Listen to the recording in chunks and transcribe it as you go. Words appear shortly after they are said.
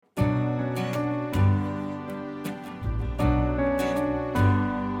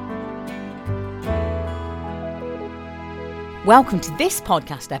Welcome to this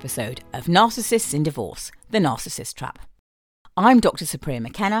podcast episode of Narcissists in Divorce, The Narcissist Trap. I'm Dr. Supriya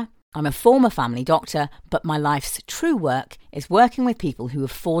McKenna. I'm a former family doctor, but my life's true work is working with people who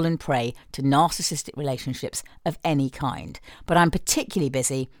have fallen prey to narcissistic relationships of any kind, but I'm particularly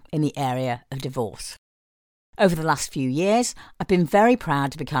busy in the area of divorce. Over the last few years, I've been very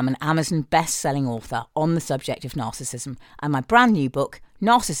proud to become an Amazon best-selling author on the subject of narcissism, and my brand new book,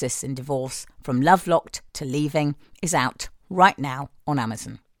 Narcissists in Divorce, From Love Locked to Leaving, is out right now on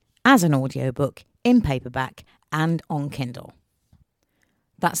Amazon, as an audiobook, in paperback and on Kindle.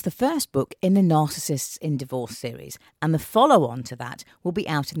 That's the first book in the Narcissists in Divorce series, and the follow-on to that will be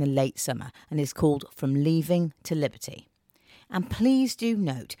out in the late summer and is called From Leaving to Liberty. And please do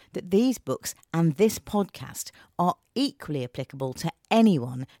note that these books and this podcast are equally applicable to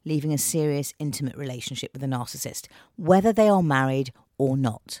anyone leaving a serious intimate relationship with a narcissist, whether they are married or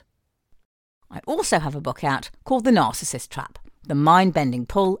not. I also have a book out called The Narcissist Trap, The Mind-Bending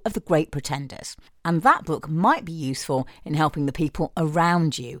Pull of the Great Pretenders. And that book might be useful in helping the people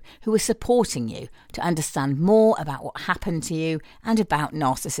around you who are supporting you to understand more about what happened to you and about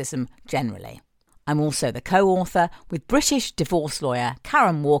narcissism generally. I'm also the co-author with British divorce lawyer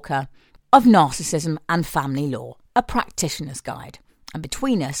Karen Walker of Narcissism and Family Law, a practitioner's guide. And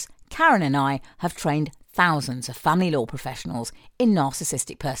between us, Karen and I have trained thousands of family law professionals in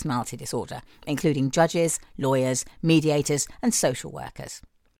narcissistic personality disorder, including judges, lawyers, mediators and social workers.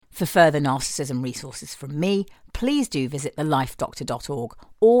 For further narcissism resources from me, please do visit thelifedoctor.org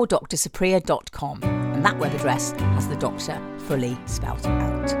or drsupriya.com, and that web address has the doctor fully spelt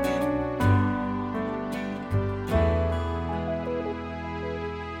out.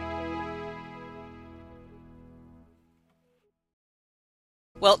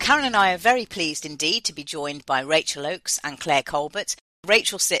 Well, Karen and I are very pleased indeed to be joined by Rachel Oakes and Claire Colbert.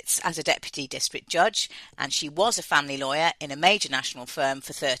 Rachel sits as a deputy district judge, and she was a family lawyer in a major national firm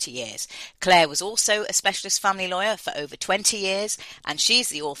for 30 years. Claire was also a specialist family lawyer for over 20 years, and she's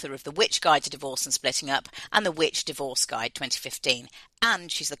the author of The Which Guide to Divorce and Splitting Up and The Which Divorce Guide 2015.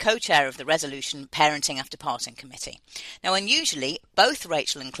 And she's the co-chair of the Resolution Parenting After Parting Committee. Now, unusually, both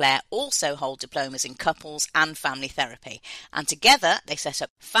Rachel and Claire also hold diplomas in couples and family therapy. And together, they set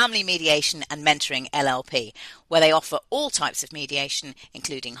up Family Mediation and Mentoring LLP, where they offer all types of mediation,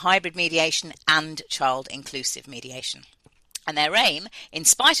 including hybrid mediation and child-inclusive mediation. And their aim, in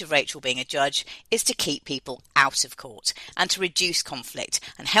spite of Rachel being a judge, is to keep people out of court and to reduce conflict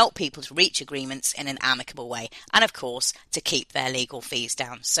and help people to reach agreements in an amicable way. And of course, to keep their legal fees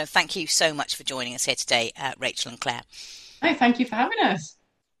down. So thank you so much for joining us here today, Rachel and Claire. Oh, thank you for having us.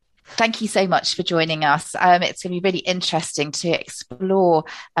 Thank you so much for joining us. It's going to be really interesting to explore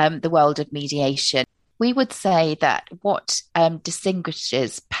the world of mediation. We would say that what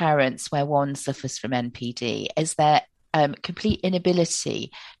distinguishes parents where one suffers from NPD is their complete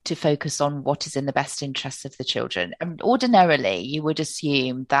inability to focus on what is in the best interests of the children. And ordinarily, you would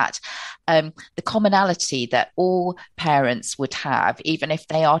assume that the commonality that all parents would have, even if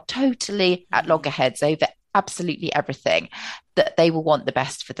they are totally at loggerheads over absolutely everything, that they will want the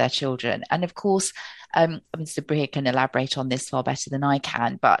best for their children. And of course, Supriya can elaborate on this far better than I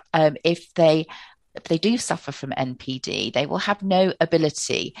can, but if they do suffer from NPD, they will have no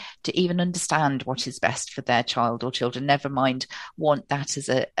ability to even understand what is best for their child or children, never mind want that as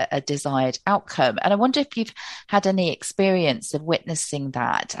a desired outcome. And I wonder if you've had any experience of witnessing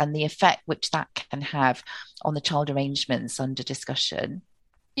that and the effect which that can have on the child arrangements under discussion.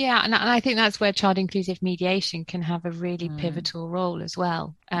 Yeah, and I think that's where child inclusive mediation can have a really pivotal role as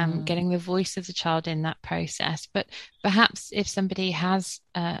well, getting the voice of the child in that process. But perhaps if somebody has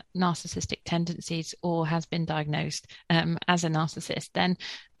narcissistic tendencies or has been diagnosed as a narcissist, then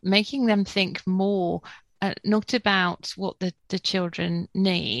making them think more not about what the children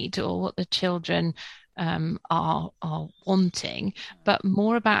need or what the children are wanting, but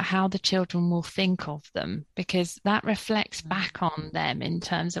more about how the children will think of them, because that reflects back on them in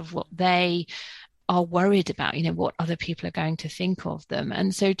terms of what they are worried about, what other people are going to think of them.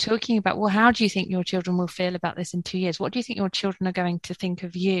 And so talking about, well, how do you think your children will feel about this in 2 years? What do you think your children are going to think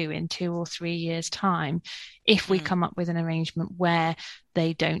of you in 2 or 3 years' time if we come up with an arrangement where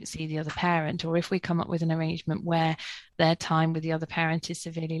they don't see the other parent, or if we come up with an arrangement where their time with the other parent is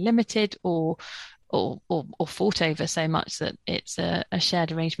severely limited or fought over so much that it's a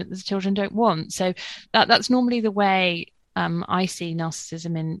shared arrangement that the children don't want. So that's normally the way I see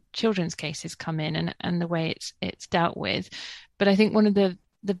narcissism in children's cases come in and the way it's dealt with. But I think one of the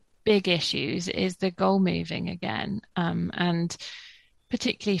big issues is the goal moving again. And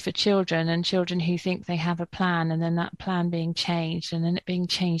particularly for children and children who think they have a plan and then that plan being changed and then it being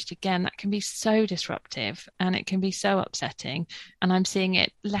changed again, that can be so disruptive and it can be so upsetting. And I'm seeing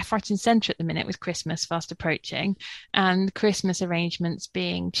it left, right and centre at the minute with Christmas fast approaching and Christmas arrangements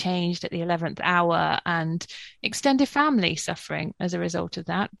being changed at the 11th hour and extended family suffering as a result of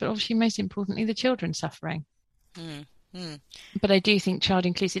that. But obviously, most importantly, the children suffering. But I do think child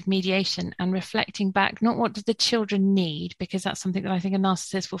inclusive mediation and reflecting back, not what do the children need, because that's something that I think a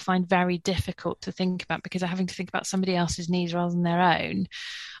narcissist will find very difficult to think about because they're having to think about somebody else's needs rather than their own,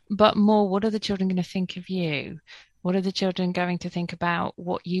 but more, what are the children going to think of you? What are the children going to think about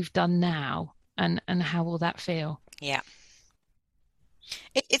what you've done now, and how will that feel? Yeah.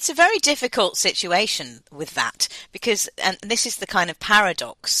 It's a very difficult situation with that because, and this is the kind of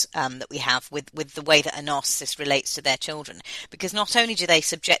paradox that we have with the way that a narcissist relates to their children, because not only do they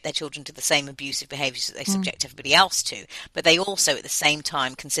subject their children to the same abusive behaviours that they subject everybody else to, but they also at the same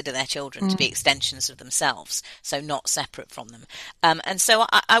time consider their children to be extensions of themselves, so not separate from them. And so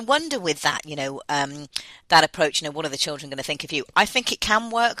I wonder with that, that approach, what are the children going to think of you? I think it can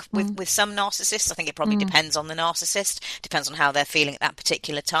work with some narcissists. I think it probably depends on the narcissist, depends on how they're feeling at that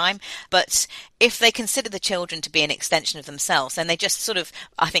particular time. But if they consider the children to be an extension of themselves, then they just sort of,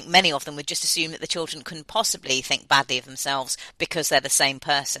 I think many of them would just assume that the children couldn't possibly think badly of themselves because they're the same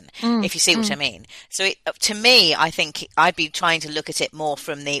person, if you see what I mean. So to me, I think I'd be trying to look at it more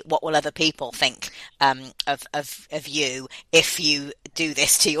from the what will other people think of you if you do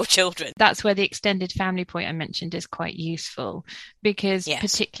this to your children. That's where the extended family point I mentioned is quite useful because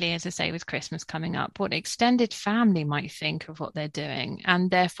particularly, as I say, with Christmas coming up, what extended family might think of what they're doing and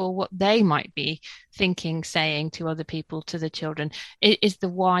therefore what they might be thinking, saying to other people, to the children, is the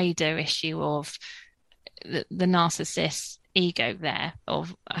wider issue of the narcissist's ego there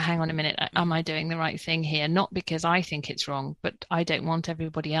of, hang on a minute, am I doing the right thing here? Not because I think it's wrong, but I don't want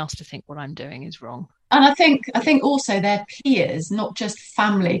everybody else to think what I'm doing is wrong. And I think also their peers, not just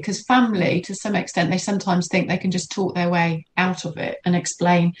family, because family, to some extent, they sometimes think they can just talk their way out of it and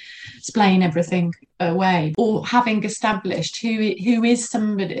explain everything away. Or having established who is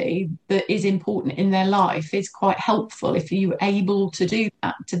somebody that is important in their life is quite helpful if you're able to do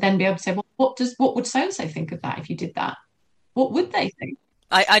that, to then be able to say, well, what would so-and-so think of that if you did that? What would they think?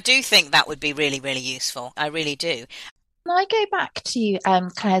 I do think that would be really, really useful. I really do. Can I go back to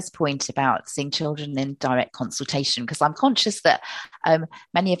Claire's point about seeing children in direct consultation? Because I'm conscious that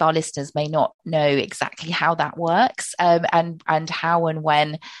many of our listeners may not know exactly how that works and how and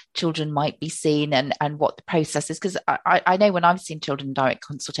when children might be seen and what the process is. Because I know when I've seen children in direct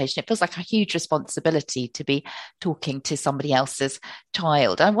consultation, it feels like a huge responsibility to be talking to somebody else's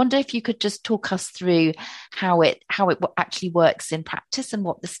child. I wonder if you could just talk us through how it actually works in practice and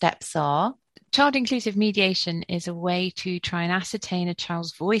what the steps are. Child inclusive mediation is a way to try and ascertain a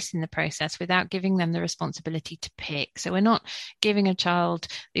child's voice in the process without giving them the responsibility to pick. So we're not giving a child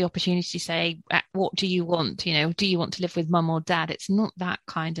the opportunity to say, what do you want? Do you want to live with mum or dad? It's not that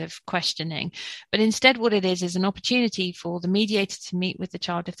kind of questioning. But instead what it is an opportunity for the mediator to meet with the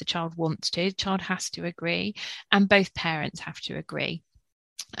child if the child wants to. The child has to agree and both parents have to agree.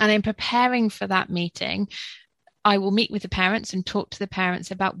 And in preparing for that meeting, I will meet with the parents and talk to the parents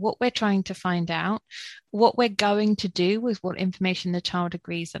about what we're trying to find out, what we're going to do with what information the child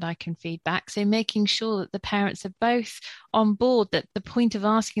agrees that I can feed back. So making sure that the parents are both on board, that the point of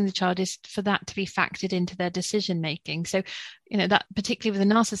asking the child is for that to be factored into their decision making. So, that particularly with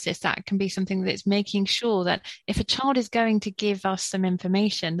a narcissist, that can be something that's making sure that if a child is going to give us some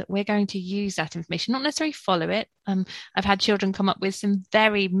information, that we're going to use that information, not necessarily follow it. I've had children come up with some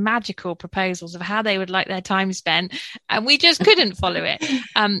very magical proposals of how they would like their time spent, and we just couldn't follow it.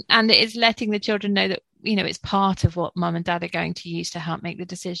 And it is letting the children know that it's part of what mum and dad are going to use to help make the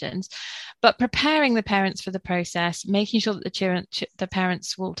decisions, but preparing the parents for the process, making sure that the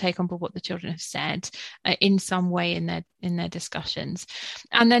parents will take on board what the children have said in some way in their discussions,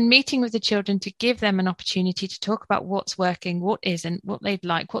 and then meeting with the children to give them an opportunity to talk about what's working, what isn't, what they'd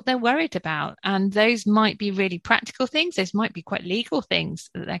like, what they're worried about. And those might be really practical things, those might be quite legal things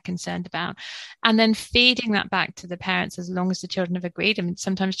that they're concerned about, and then feeding that back to the parents as long as the children have agreed. I mean,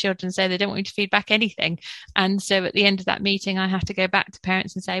 sometimes children say they don't want you to feed back anything. And so at the end of that meeting, I have to go back to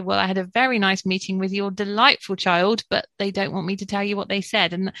parents and say, well, I had a very nice meeting with your delightful child, but they don't want me to tell you what they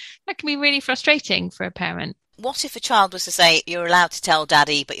said. And that can be really frustrating for a parent. What if a child was to say, you're allowed to tell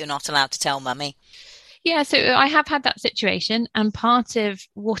daddy, but you're not allowed to tell mummy? Yeah, so I have had that situation, and part of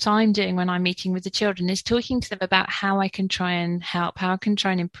what I'm doing when I'm meeting with the children is talking to them about how I can try and help, how I can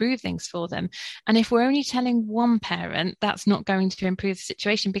try and improve things for them. And if we're only telling one parent, that's not going to improve the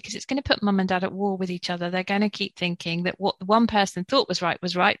situation, because it's going to put mum and dad at war with each other. They're going to keep thinking that what one person thought was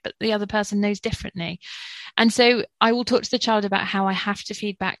right, but the other person knows differently. And so I will talk to the child about how I have to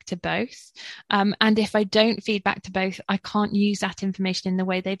feed back to both. And if I don't feed back to both, I can't use that information in the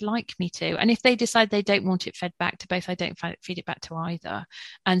way they'd like me to. And if they decide they don't want it fed back to both, I don't feed it back to either.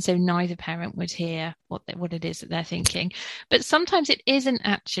 And so neither parent would hear what it is that they're thinking. But sometimes it isn't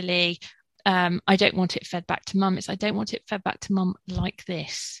actually, I don't want it fed back to mum. It's I don't want it fed back to mum like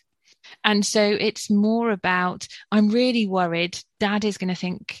this. And so it's more about, I'm really worried dad is going to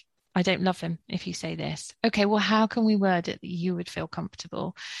think I don't love him if you say this. Okay, well, how can we word it that you would feel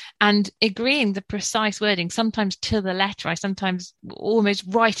comfortable? And agreeing the precise wording, sometimes to the letter. I sometimes almost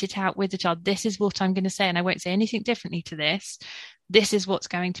write it out with the child. This is what I'm going to say, and I won't say anything differently to this. This is what's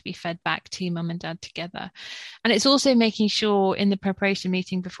going to be fed back to mum and dad together. And it's also making sure in the preparation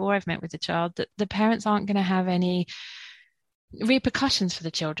meeting before I've met with the child that the parents aren't going to have any repercussions for the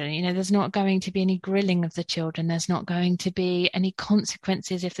children. You know, there's not going to be any grilling of the children. There's not going to be any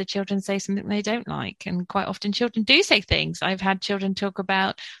consequences if the children say something they don't like. And quite often children do say things. I've had children talk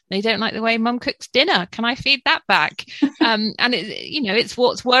about they don't like the way mum cooks dinner. Can I feed that back? And it's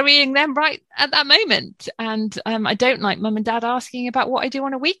what's worrying them right at that moment. And I don't like mum and dad asking about what I do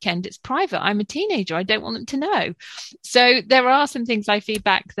on a weekend. It's private. I'm a teenager. I don't want them to know. So there are some things I feed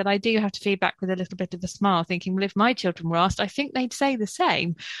back that I do have to feed back with a little bit of a smile, thinking, well, if my children were asked, I think they'd say the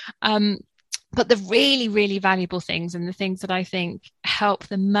same. But the really, really valuable things, and the things that I think help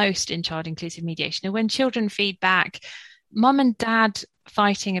the most in child inclusive mediation, are when children feed back, mum and dad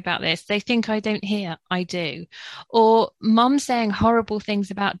fighting about this, they think I don't hear, I do. Or mum saying horrible things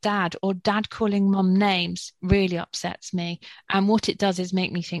about dad, or dad calling mum names, really upsets me. And what it does is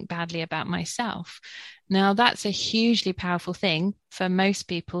make me think badly about myself. Now, that's a hugely powerful thing for most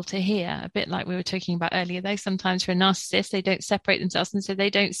people to hear, a bit like we were talking about earlier, though. Sometimes for a narcissist, they don't separate themselves, and so they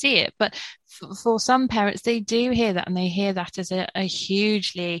don't see it. But for some parents, they do hear that, and they hear that as a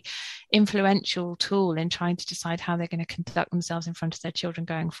hugely influential tool in trying to decide how they're going to conduct themselves in front of their children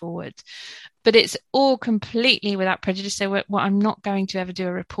going forward. But it's all completely without prejudice. So I'm not going to ever do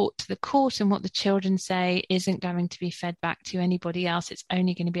a report to the court, and what the children say isn't going to be fed back to anybody else. It's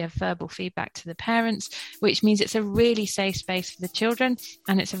only going to be a verbal feedback to the parents, which means it's a really safe space for the children,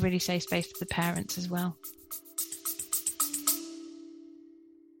 and it's a really safe space for the parents as well.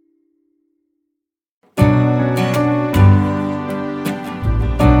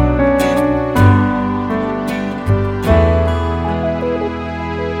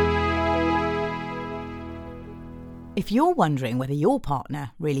 If you're wondering whether your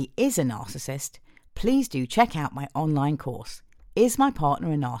partner really is a narcissist, please do check out my online course, Is My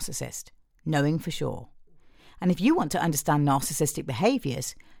Partner a Narcissist? Knowing for Sure. And if you want to understand narcissistic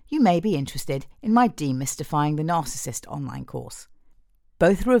behaviours, you may be interested in my Demystifying the Narcissist online course.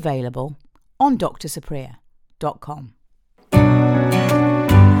 Both are available on drsupriya.com.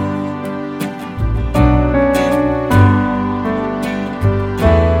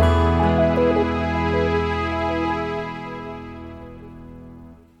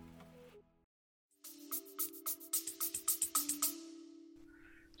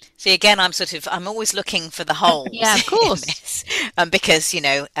 See, again, I'm always looking for the holes. Yeah, of course. Because,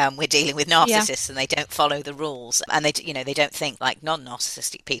 we're dealing with narcissists, and they don't follow the rules, and they don't think like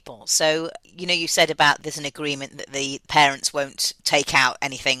non-narcissistic people. So, you said about there's an agreement that the parents won't take out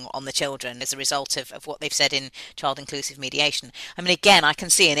anything on the children as a result of what they've said in child inclusive mediation. I mean, again, I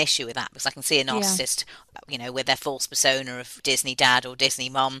can see an issue with that, because I can see a narcissist, with their false persona of Disney dad or Disney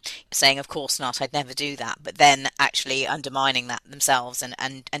mum saying, of course not, I'd never do that. But then actually undermining that themselves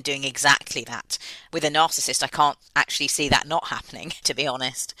and doing exactly that. With a narcissist, I can't actually see that not happening, to be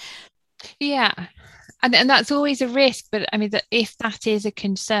honest. Yeah. And that's always a risk. But I mean, that if that is a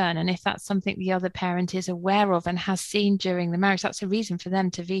concern, and if that's something the other parent is aware of and has seen during the marriage, that's a reason for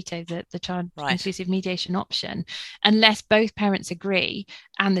them to veto the child inclusive mediation option. Unless both parents agree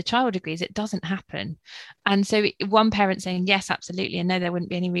and the child agrees, it doesn't happen. And so one parent saying yes, absolutely, and no, there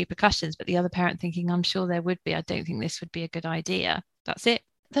wouldn't be any repercussions, but the other parent thinking, I'm sure there would be, I don't think this would be a good idea. That's it.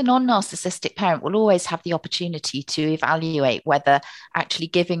 The non-narcissistic parent will always have the opportunity to evaluate whether actually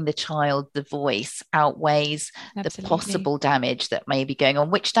giving the child the voice outweighs the possible damage that may be going on,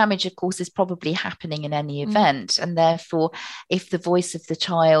 which damage, of course, is probably happening in any event. And therefore, if the voice of the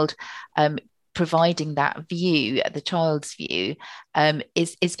child providing that view, the child's view,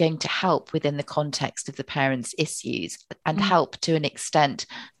 is going to help within the context of the parents' issues, and help to an extent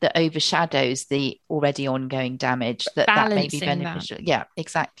that overshadows the already ongoing damage that may be beneficial. That. Yeah,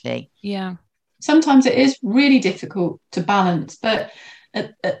 exactly. Yeah. Sometimes it is really difficult to balance, but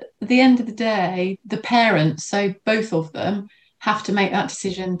at the end of the day, the parents, so both of them, have to make that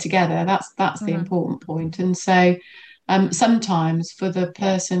decision together. That's the important point. And so sometimes for the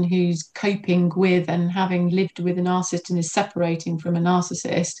person who's coping with and having lived with a narcissist and is separating from a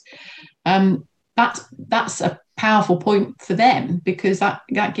narcissist, that's a powerful point for them, because that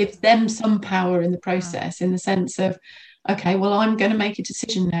gives them some power in the process, in the sense of, okay, well, I'm going to make a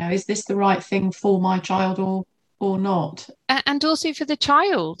decision now. Is this the right thing for my child or not? And also for the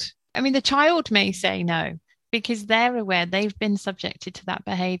child. I mean, the child may say no, because they're aware they've been subjected to that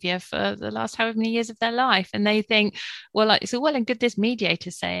behaviour for the last however many years of their life. And they think, well, it's all well and good this mediator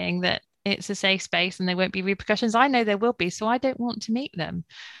saying that it's a safe space and there won't be repercussions. I know there will be, so I don't want to meet them.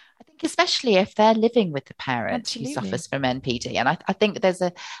 I think especially if they're living with the parent who suffers from NPD. And I think there's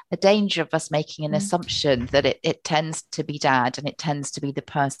a danger of us making an assumption that it tends to be dad, and it tends to be the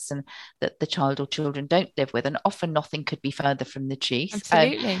person that the child or children don't live with. And often nothing could be further from the truth.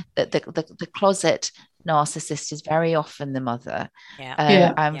 Absolutely. That the closet narcissist is very often the mother,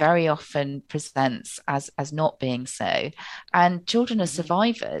 and very often presents as not being so. And children are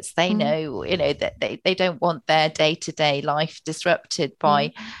survivors. They know, that they don't want their day-to-day life disrupted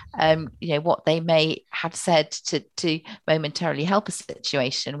by what they may have said to momentarily help a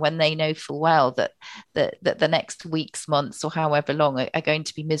situation, when they know full well that the next weeks, months, or however long are going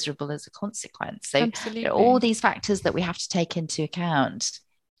to be miserable as a consequence. So all these factors that we have to take into account.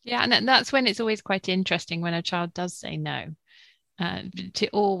 Yeah, and that's when it's always quite interesting when a child does say no,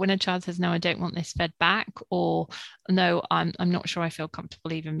 or when a child says, no, I don't want this fed back, or no, I'm not sure I feel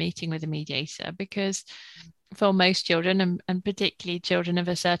comfortable even meeting with a mediator. Because for most children, and particularly children of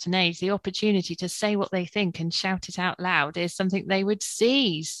a certain age, the opportunity to say what they think and shout it out loud is something they would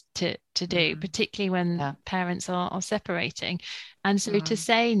seize to do, particularly when parents are separating. And so to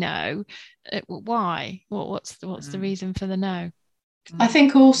say no, why? What's the reason for the no? I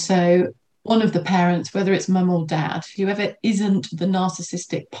think also one of the parents, whether it's mum or dad, whoever isn't the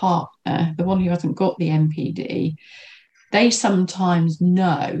narcissistic partner, the one who hasn't got the NPD, they sometimes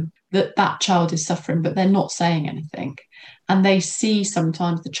know that child is suffering, but they're not saying anything. And they see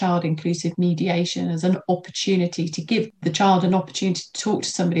sometimes the child inclusive mediation as an opportunity to give the child an opportunity to talk to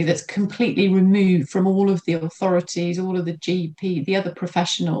somebody that's completely removed from all of the authorities, all of the GP, the other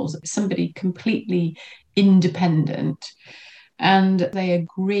professionals, somebody completely independent. And they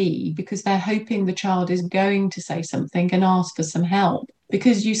agree because they're hoping the child is going to say something and ask for some help.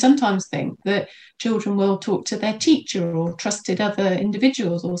 Because you sometimes think that children will talk to their teacher or trusted other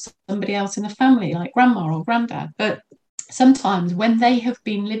individuals or somebody else in the family, like grandma or granddad. But sometimes when they have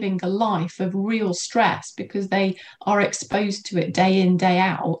been living a life of real stress because they are exposed to it day in, day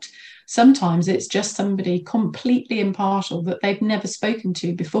out, sometimes it's just somebody completely impartial that they've never spoken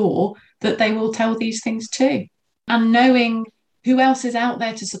to before that they will tell these things to. And knowing who else is out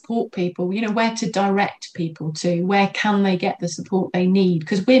there to support people, where to direct people to, where can they get the support they need?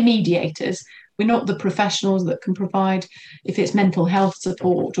 Because we're mediators. We're not the professionals that can provide, if it's mental health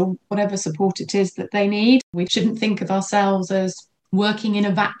support or whatever support it is that they need. We shouldn't think of ourselves as working in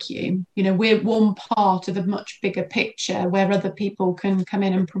a vacuum. We're one part of a much bigger picture where other people can come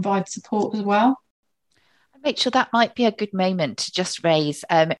in and provide support as well. Rachel, that might be a good moment to just raise,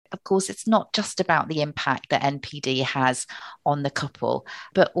 of course, it's not just about the impact that NPD has on the couple,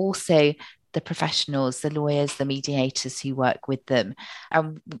 but also the professionals, the lawyers, the mediators who work with them.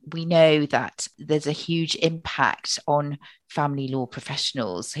 And we know that there's a huge impact on family law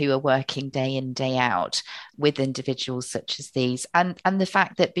professionals who are working day in, day out with individuals such as these. And the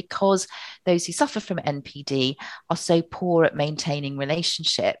fact that because those who suffer from NPD are so poor at maintaining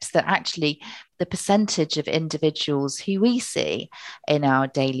relationships, that actually the percentage of individuals who we see in our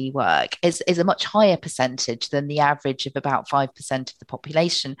daily work is a much higher percentage than the average of about 5% of the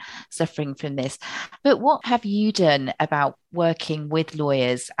population suffering from this. But what have you done about working with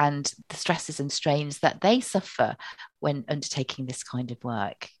lawyers and the stresses and strains that they suffer when undertaking this kind of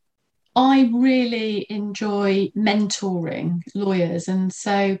work? I really enjoy mentoring lawyers, and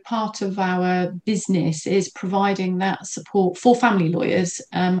so part of our business is providing that support for family lawyers.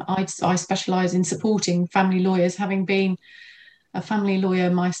 I specialise in supporting family lawyers, having been a family lawyer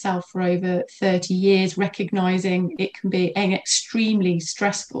myself for over 30 years, recognizing it can be an extremely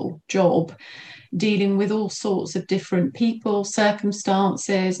stressful job, dealing with all sorts of different people,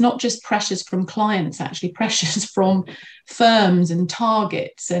 circumstances, not just pressures from clients, actually pressures from firms and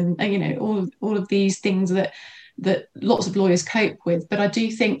targets, and all of these things that lots of lawyers cope with. But I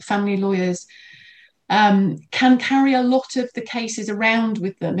do think family lawyers can carry a lot of the cases around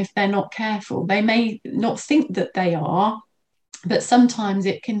with them if they're not careful. They may not think that they are, but sometimes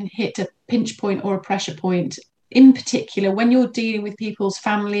it can hit a pinch point or a pressure point. In particular, when you're dealing with people's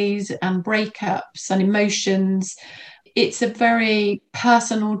families and breakups and emotions, it's a very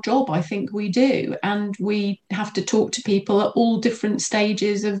personal job, I think we do. And we have to talk to people at all different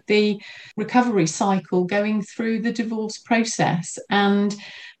stages of the recovery cycle, going through the divorce process. And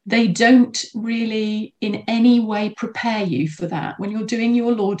they don't really in any way prepare you for that. When you're doing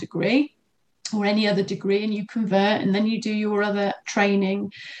your law degree or any other degree and you convert and then you do your other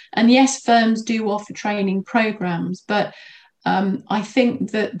training, and yes, firms do offer training programs, but I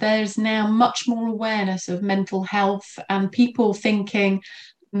think that there's now much more awareness of mental health and people thinking,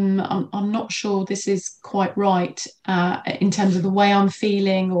 I'm not sure this is quite right in terms of the way I'm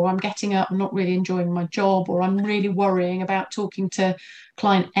feeling, or I'm getting up, I'm not really enjoying my job, or I'm really worrying about talking to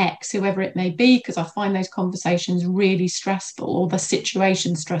client X, whoever it may be, because I find those conversations really stressful, or the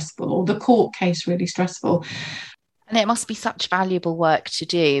situation stressful, or the court case really stressful. And it must be such valuable work to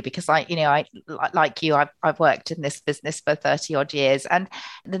do, because I've worked in this business for 30 odd years, and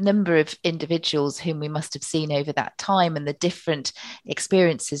the number of individuals whom we must have seen over that time and the different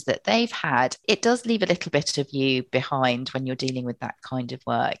experiences that they've had, it does leave a little bit of you behind when you're dealing with that kind of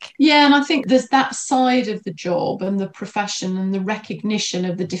work. Yeah, and I think there's that side of the job and the profession and the recognition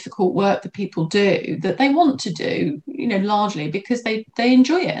of the difficult work that people do, that they want to do, largely because they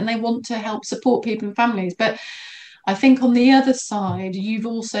enjoy it and they want to help support people and families. But I think on the other side, you've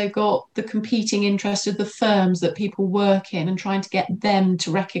also got the competing interest of the firms that people work in and trying to get them to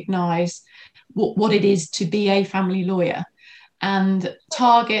recognise what it is to be a family lawyer, and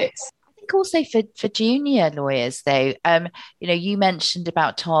targets. I think also for junior lawyers, though, you mentioned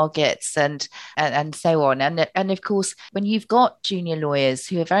about targets and so on. And of course, when you've got junior lawyers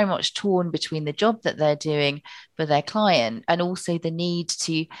who are very much torn between the job that they're doing for their client and also the need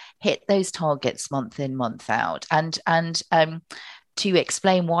to hit those targets month in, month out, and to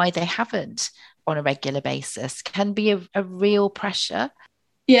explain why they haven't on a regular basis, can be a real pressure.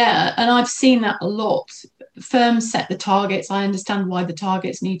 Yeah, and I've seen that a lot. Firms set the targets. I understand why the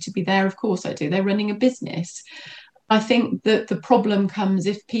targets need to be there. Of course I do. They're running a business. I think that the problem comes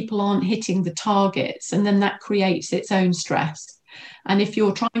if people aren't hitting the targets, and then that creates its own stress. And if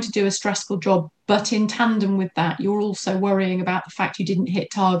you're trying to do a stressful job, but in tandem with that, you're also worrying about the fact you didn't hit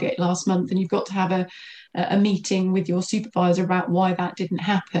target last month, and you've got to have a meeting with your supervisor about why that didn't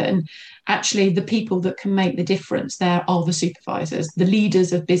happen. Actually, the people that can make the difference there are the supervisors, the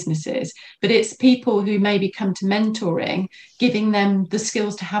leaders of businesses. But it's people who maybe come to mentoring, giving them the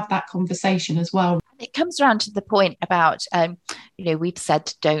skills to have that conversation as well. It comes around to the point about, we've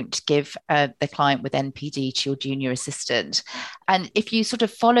said don't give the client with NPD to your junior assistant. And if you sort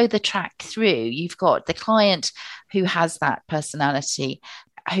of follow the track through, you've got the client who has that personality,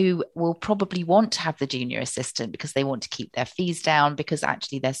 who will probably want to have the junior assistant because they want to keep their fees down, because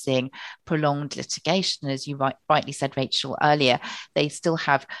actually they're seeing prolonged litigation. As you rightly said, Rachel, earlier, they still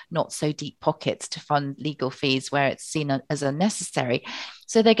have not so deep pockets to fund legal fees where it's seen as unnecessary.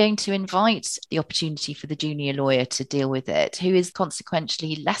 So they're going to invite the opportunity for the junior lawyer to deal with it, who is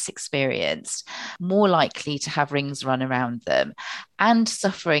consequentially less experienced, more likely to have rings run around them, and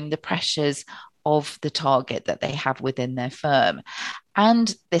suffering the pressures of the target that they have within their firm.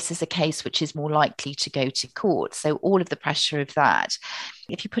 And this is a case which is more likely to go to court. So all of the pressure of that,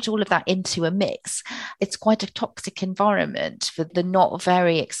 if you put all of that into a mix, it's quite a toxic environment for the not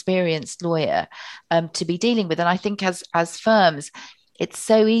very experienced lawyer to be dealing with. And I think as firms, it's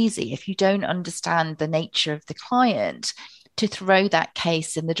so easy, if you don't understand the nature of the client, to throw that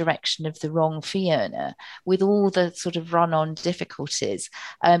case in the direction of the wrong fee earner, with all the sort of run-on difficulties,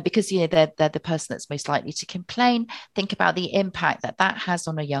 because they're the person that's most likely to complain. Think about the impact that has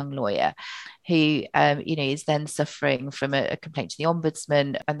on a young lawyer who is then suffering from a complaint to the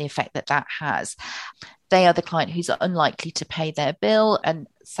ombudsman, and the effect that has. They are the client who's unlikely to pay their bill, and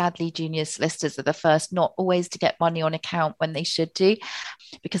sadly, junior solicitors are the first not always to get money on account when they should do,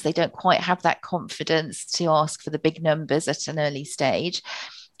 because they don't quite have that confidence to ask for the big numbers at an early stage.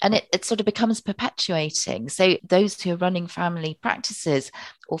 And it sort of becomes perpetuating. So those who are running family practices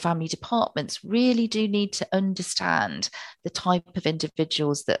or family departments really do need to understand the type of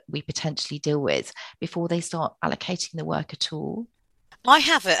individuals that we potentially deal with before they start allocating the work at all. I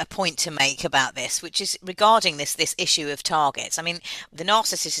have a point to make about this, which is regarding this issue of targets. I mean, the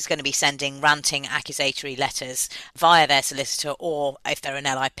narcissist is going to be sending ranting, accusatory letters via their solicitor, or if they're an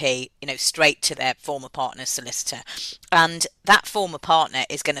LIP, straight to their former partner's solicitor. And that former partner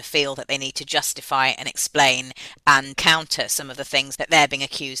is going to feel that they need to justify and explain and counter some of the things that they're being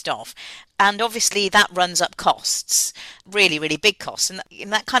accused of. And obviously that runs up costs, really, really big costs. And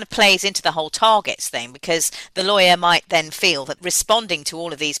that kind of plays into the whole targets thing, because the lawyer might then feel that responding to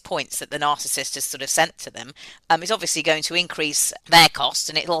all of these points that the narcissist has sort of sent to them is obviously going to increase their costs,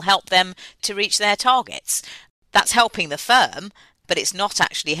 and it'll help them to reach their targets. That's helping the firm, but it's not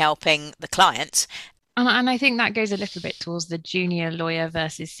actually helping the client. And I think that goes a little bit towards the junior lawyer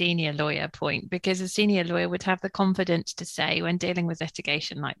versus senior lawyer point, because a senior lawyer would have the confidence to say, when dealing with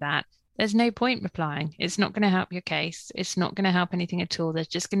litigation like that, there's no point replying. It's not going to help your case. It's not going to help anything at all. There's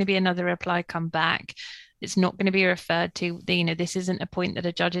just going to be another reply come back. It's not going to be referred to. This isn't a point that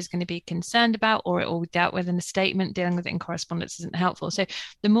a judge is going to be concerned about, or it will be dealt with in a statement. Dealing with it in correspondence isn't helpful. So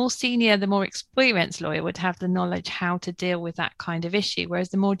the more senior, the more experienced lawyer would have the knowledge how to deal with that kind of issue, whereas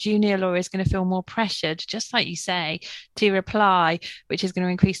the more junior lawyer is going to feel more pressured, just like you say, to reply, which is going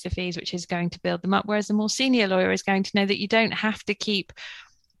to increase the fees, which is going to build them up. Whereas the more senior lawyer is going to know that you don't have to keep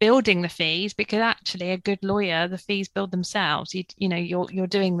building the fees, because actually a good lawyer, the fees build themselves. You're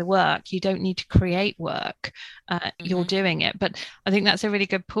doing the work. You don't need to create work. You're doing it. But I think that's a really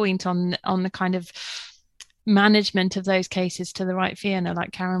good point on the kind of management of those cases to the right fee earner,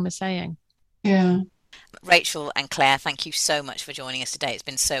 like Karen was saying. Yeah. Rachel and Claire, thank you so much for joining us today. It's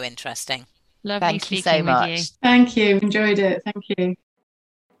been so interesting. Lovely speaking with you. Thank you. Enjoyed it. Thank you.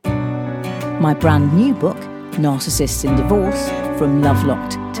 My brand new book, Narcissists in Divorce, From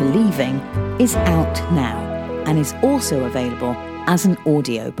Lovelocked to Leaving, is out now and is also available as an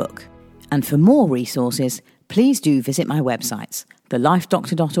audiobook. And for more resources, please do visit my websites,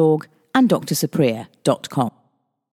 thelifedoctor.org and drsupriya.com.